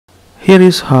Here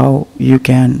is how you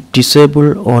can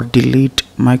disable or delete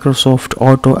Microsoft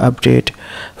Auto Update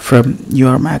from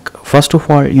your Mac. First of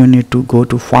all, you need to go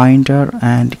to Finder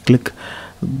and click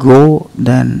Go,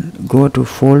 then go to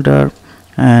Folder,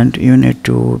 and you need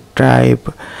to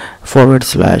type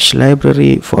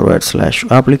 /library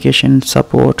 /application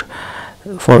support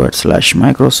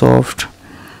 /Microsoft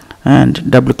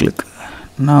and double click.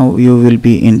 Now you will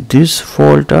be in this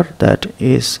folder, that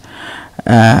is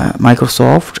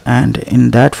Microsoft, and in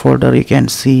that folder you can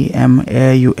see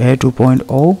MAUA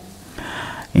 2.0.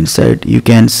 inside you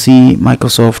can see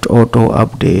Microsoft Auto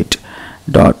Update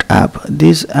 .app.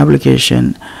 This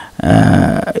application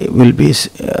will be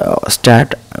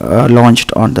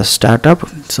launched on the startup,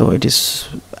 so it is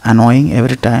annoying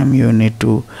every time you need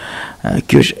to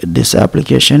queue this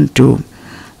application. To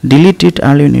delete it,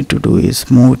 all you need to do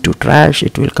is move to trash.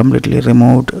 It will completely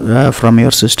removed from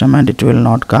your system and it will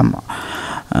not come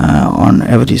on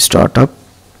every startup.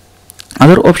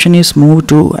 Other option is move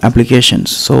to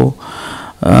applications. So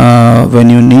when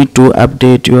you need to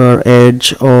update your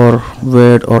Edge or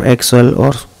Word or Excel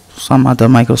or some other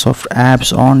Microsoft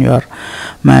apps on your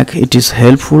Mac, it is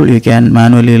helpful. You can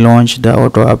manually launch the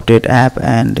Auto Update app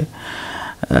and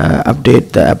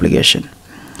update the application.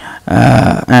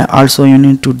 Also you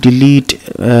need to delete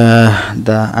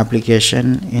the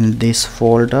application in this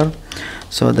folder,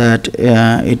 so that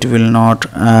it will not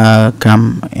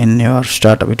come in your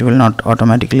startup. It will not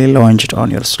automatically launch it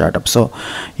on your startup. So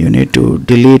you need to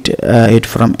delete it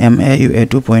from MAUA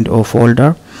 2.0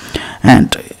 folder.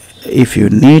 And if you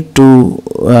need to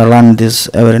run this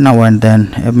every now and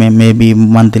then, maybe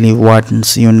monthly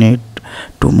once, you need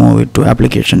to move it to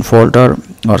application folder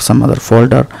or some other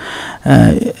folder,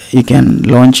 you can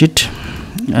launch it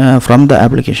from the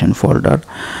application folder.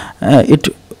 It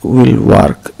will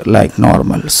work like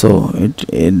normal. So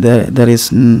there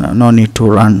is no need to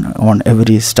run on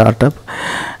every startup.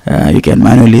 You can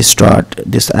manually start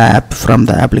this app from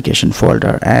the application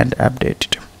folder and update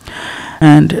it.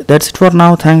 And that's it for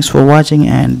now. Thanks for watching.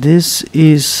 And this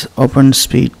is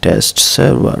OpenSpeed Test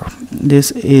Server. This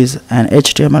is an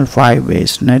HTML5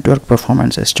 based network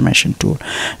performance estimation tool.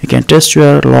 You can test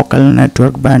your local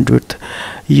network bandwidth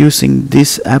using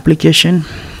this application,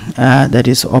 that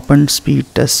is OpenSpeed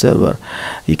Test Server.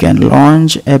 You can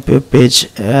launch a page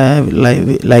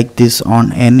like this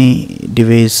on any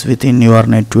device within your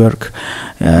network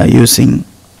using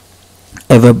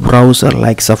a web browser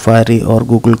like Safari or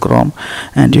Google Chrome,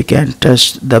 and you can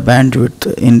test the bandwidth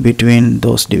in between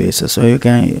those devices. So you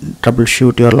can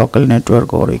troubleshoot your local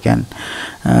network, or you can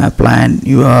plan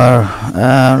your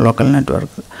local network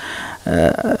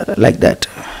like that.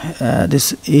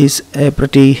 This is a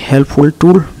pretty helpful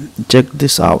tool. Check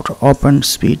this out,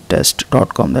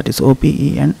 openspeedtest.com, that is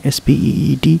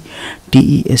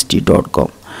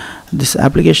OPENSPEEDTEST.com. This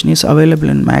application is available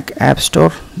in Mac App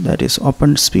Store, that is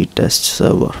OpenSpeed Test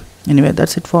Server. Anyway,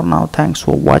 that's it for now. Thanks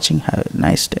for watching. Have a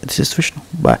nice day. This is Vishnu.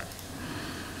 Bye.